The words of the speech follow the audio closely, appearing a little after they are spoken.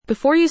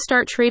Before you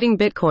start trading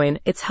Bitcoin,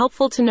 it's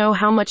helpful to know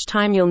how much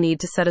time you'll need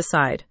to set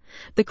aside.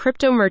 The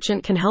Crypto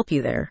Merchant can help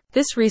you there.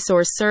 This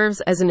resource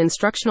serves as an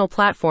instructional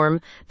platform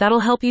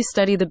that'll help you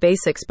study the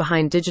basics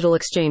behind digital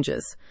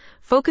exchanges.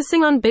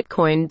 Focusing on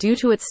Bitcoin due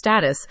to its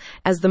status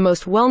as the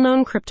most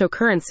well-known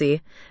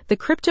cryptocurrency, the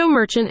Crypto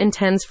Merchant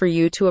intends for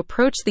you to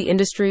approach the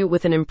industry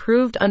with an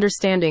improved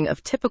understanding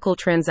of typical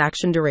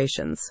transaction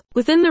durations.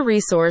 Within the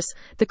resource,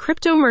 the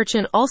Crypto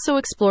Merchant also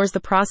explores the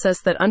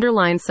process that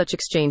underlines such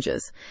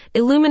exchanges,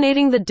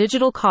 illuminating the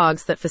digital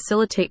cogs that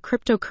facilitate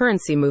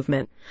cryptocurrency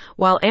movement.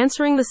 While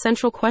answering the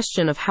central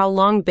question of how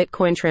long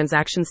Bitcoin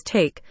transactions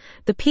take,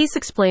 the piece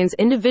explains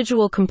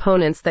individual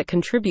components that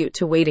contribute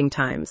to waiting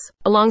times.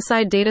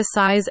 Alongside data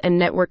size and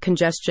network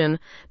congestion,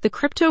 the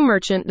Crypto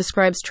Merchant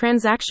describes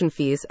transaction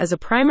fees as a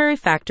primary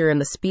factor in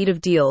the speed of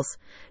deals.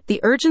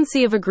 The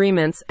urgency of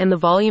agreements and the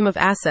volume of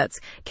assets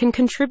can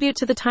contribute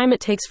to the time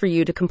it takes for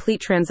you to complete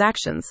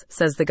transactions,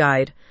 says the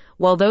guide,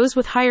 while those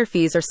with higher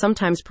fees are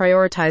sometimes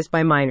prioritized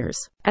by miners.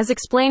 As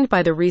explained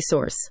by the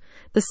resource,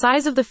 the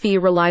size of the fee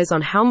relies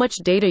on how much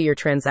data your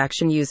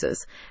transaction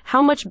uses,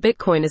 how much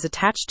Bitcoin is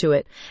attached to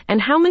it,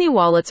 and how many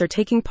wallets are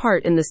taking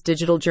part in this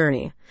digital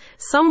journey.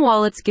 Some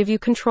wallets give you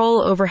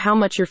control over how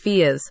much your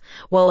fee is,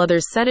 while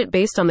others set it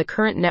based on the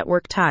current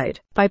network tide.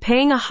 By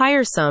paying a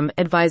higher sum,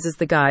 advises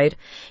the guide,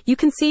 you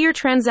can see your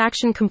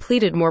transaction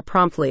completed more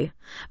promptly.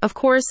 Of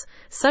course,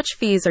 such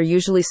fees are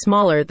usually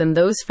smaller than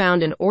those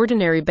found in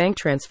ordinary bank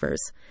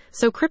transfers,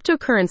 so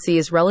cryptocurrency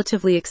is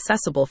relatively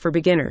accessible for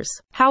beginners.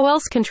 How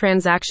else can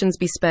transactions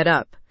be sped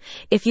up?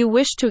 If you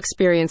wish to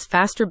experience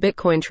faster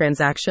Bitcoin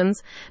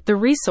transactions, the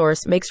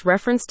resource makes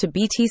reference to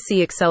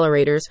BTC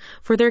Accelerators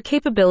for their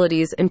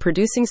capabilities in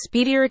producing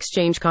speedier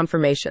exchange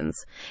confirmations.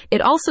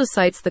 It also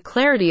cites the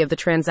clarity of the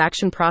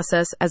transaction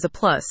process as a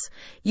plus.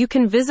 You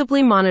can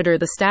visibly monitor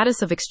the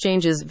status of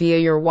exchanges via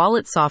your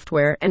wallet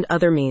software and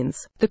other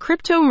means. The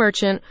Crypto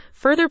Merchant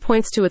further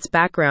points to its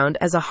background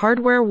as a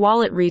hardware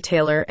wallet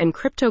retailer and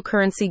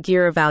cryptocurrency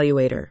gear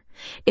evaluator.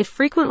 It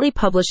frequently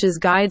publishes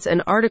guides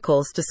and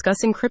articles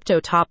discussing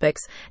crypto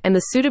topics and the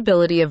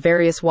suitability of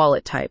various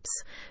wallet types.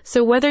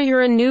 So whether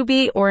you're a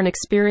newbie or an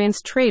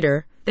experienced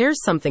trader,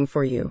 there's something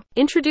for you.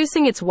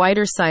 Introducing its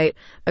wider site,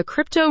 a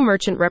Crypto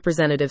Merchant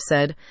representative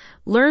said,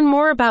 "Learn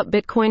more about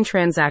Bitcoin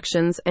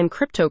transactions and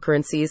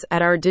cryptocurrencies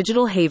at our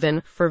digital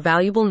haven for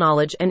valuable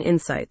knowledge and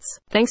insights."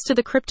 Thanks to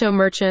the Crypto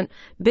Merchant,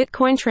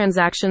 Bitcoin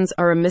transactions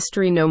are a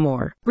mystery no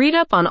more. Read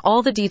up on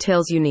all the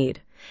details you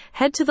need.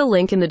 Head to the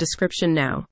link in the description now.